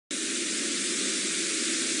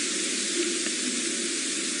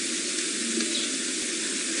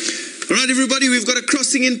All right, everybody, we've got a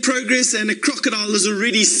crossing in progress, and a crocodile has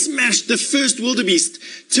already smashed the first wildebeest,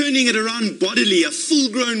 turning it around bodily, a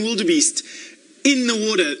full-grown wildebeest in the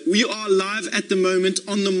water. We are live at the moment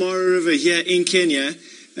on the Mara River here in Kenya,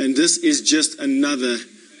 and this is just another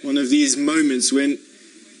one of these moments when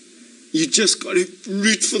you just got to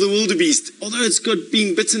root for the wildebeest. Although it's got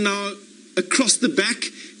being bitten now across the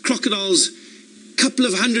back, crocodiles couple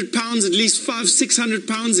of 100 pounds, at least 500-600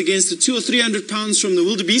 pounds against the 200 or 300 pounds from the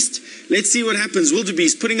wildebeest. Let's see what happens.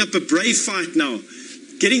 Wildebeest putting up a brave fight now,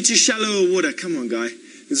 getting to shallower water. Come on, guy.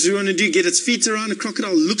 That's what we want to do. Get its feet around. A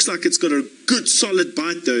crocodile looks like it's got a good solid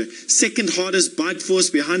bite though. Second hardest bite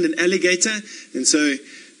force behind an alligator, and so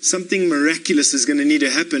something miraculous is going to need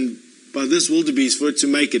to happen by this wildebeest for it to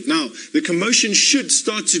make it. Now, the commotion should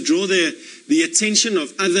start to draw the attention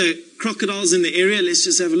of other crocodiles in the area. Let's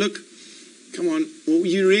just have a look. Come on, what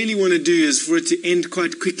you really want to do is for it to end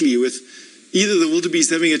quite quickly with either the wildebeest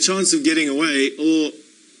having a chance of getting away or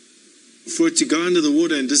for it to go under the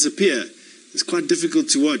water and disappear. It's quite difficult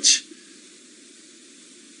to watch.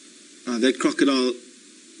 That crocodile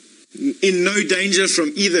in no danger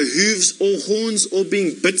from either hooves or horns or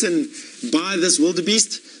being bitten by this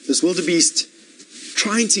wildebeest. This wildebeest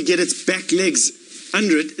trying to get its back legs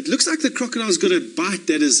under it. It looks like the crocodile's got a bite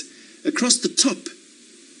that is across the top,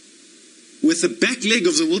 with the back leg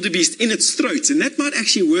of the wildebeest in its throat, and that might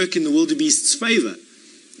actually work in the wildebeest's favor.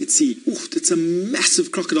 Let's see. Oh, it's a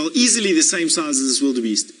massive crocodile, easily the same size as this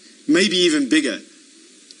wildebeest, maybe even bigger.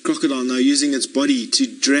 Crocodile now using its body to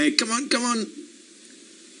drag. Come on, come on.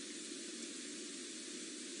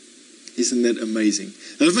 Isn't that amazing?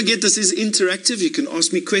 Now, don't forget, this is interactive. You can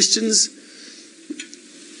ask me questions.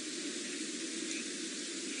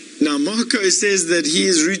 Now, Marco says that he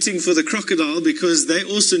is rooting for the crocodile because they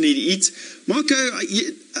also need to eat. Marco,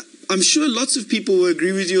 I'm sure lots of people will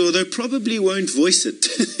agree with you, although probably won't voice it.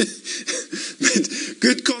 But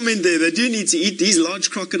good comment there. They do need to eat. These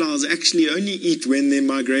large crocodiles actually only eat when their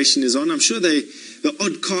migration is on. I'm sure the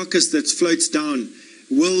odd carcass that floats down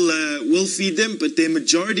will feed them, but their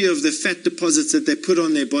majority of the fat deposits that they put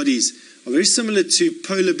on their bodies are very similar to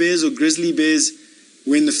polar bears or grizzly bears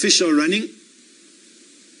when the fish are running.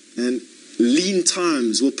 And lean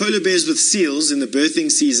times. Well, polar bears with seals in the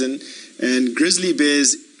birthing season and grizzly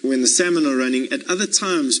bears when the salmon are running. At other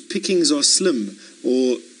times, pickings are slim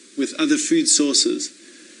or with other food sources.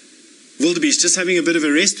 Wildebeest just having a bit of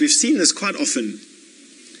a rest. We've seen this quite often.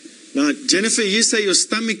 Now, Jennifer, you say your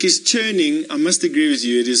stomach is churning. I must agree with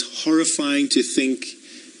you. It is horrifying to think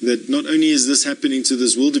that not only is this happening to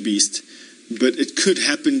this wildebeest, but it could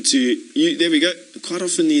happen to you. There we go. Quite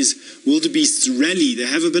often these wildebeests rally. They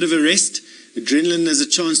have a bit of a rest. Adrenaline has a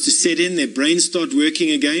chance to set in. Their brains start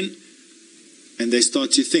working again. And they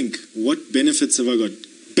start to think, what benefits have I got?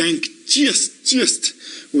 Bank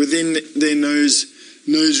just within their nose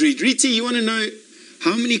reach. Riti, you want to know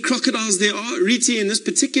how many crocodiles there are? Riti, in this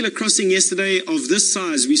particular crossing yesterday of this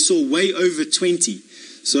size, we saw way over 20.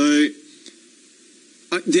 So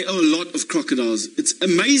there are a lot of crocodiles. It's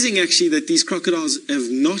amazing, actually, that these crocodiles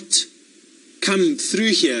have not come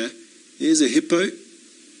through here. There's a hippo.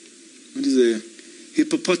 What is a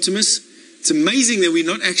hippopotamus? It's amazing that we're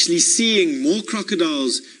not actually seeing more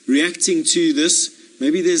crocodiles reacting to this.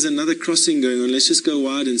 Maybe there's another crossing going on. Let's just go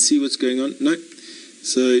wide and see what's going on. No.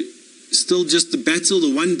 So still just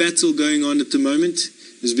the one battle going on at the moment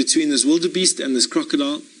is between this wildebeest and this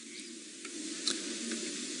crocodile.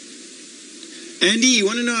 Andy, you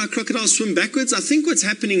want to know how crocodiles swim backwards? I think what's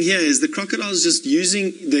happening here is the crocodile's just using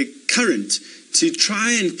the current to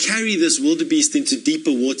try and carry this wildebeest into deeper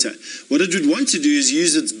water. What it would want to do is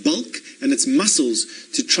use its bulk and its muscles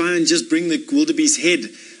to try and just bring the wildebeest's head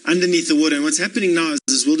underneath the water. And what's happening now is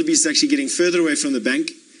this wildebeest is actually getting further away from the bank.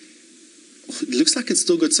 It looks like it's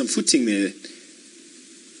still got some footing there.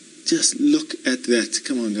 Just look at that.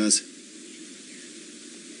 Come on, guys.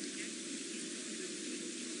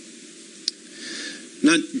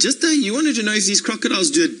 Now, just you wanted to know if these crocodiles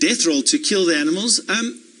do a death roll to kill the animals.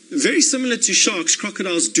 Very similar to sharks,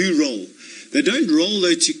 crocodiles do roll. They don't roll,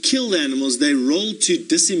 though, to kill the animals. They roll to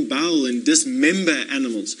disembowel and dismember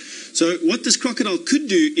animals. So what this crocodile could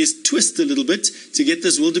do is twist a little bit to get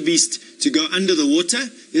this wildebeest to go under the water.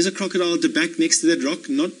 There's a crocodile at the back next to that rock,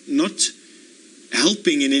 not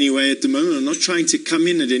helping in any way at the moment, or not trying to come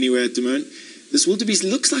in at any way at the moment. This wildebeest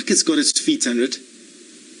looks like it's got its feet under it.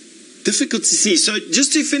 Difficult to see. So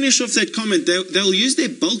just to finish off that comment, they'll use their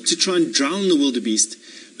bulk to try and drown the wildebeest,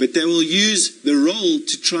 but they will use the roll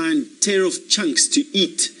to try and tear off chunks to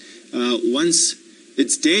eat once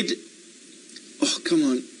it's dead. Oh, come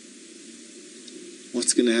on.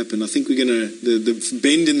 What's going to happen? I think we're going to, the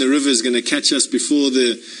bend in the river is going to catch us before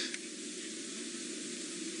the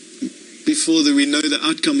before that we know the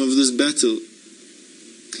outcome of this battle.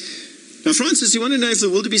 Now, Francis, you want to know if the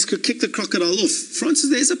wildebeest could kick the crocodile off? Francis,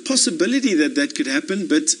 there's a possibility that that could happen,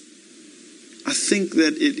 but I think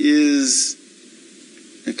that it is...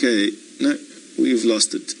 Okay, no, we've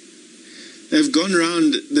lost it. They've gone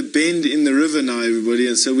round the bend in the river now, everybody,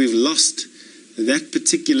 and so we've lost that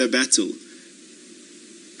particular battle.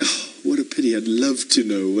 Oh, what a pity. I'd love to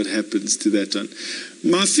know what happens to that one.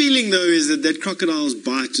 My feeling, though, is that that crocodile's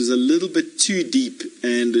bite was a little bit too deep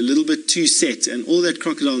and a little bit too set, and all that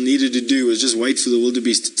crocodile needed to do was just wait for the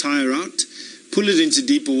wildebeest to tire out, pull it into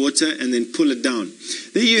deeper water, and then pull it down.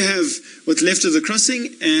 There you have what's left of the crossing,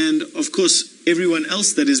 and, of course, everyone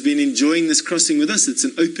else that has been enjoying this crossing with us. It's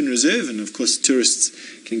an open reserve, and, of course, tourists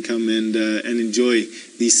can come and enjoy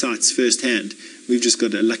these sites firsthand. We've just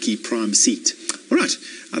got a lucky prime seat. All right,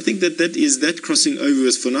 I think that is that crossing over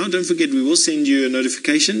with for now. Don't forget, we will send you a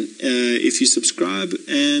notification if you subscribe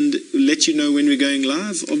and let you know when we're going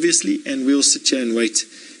live, obviously, and we'll sit here and wait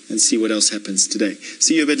and see what else happens today.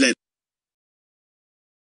 See you a bit later.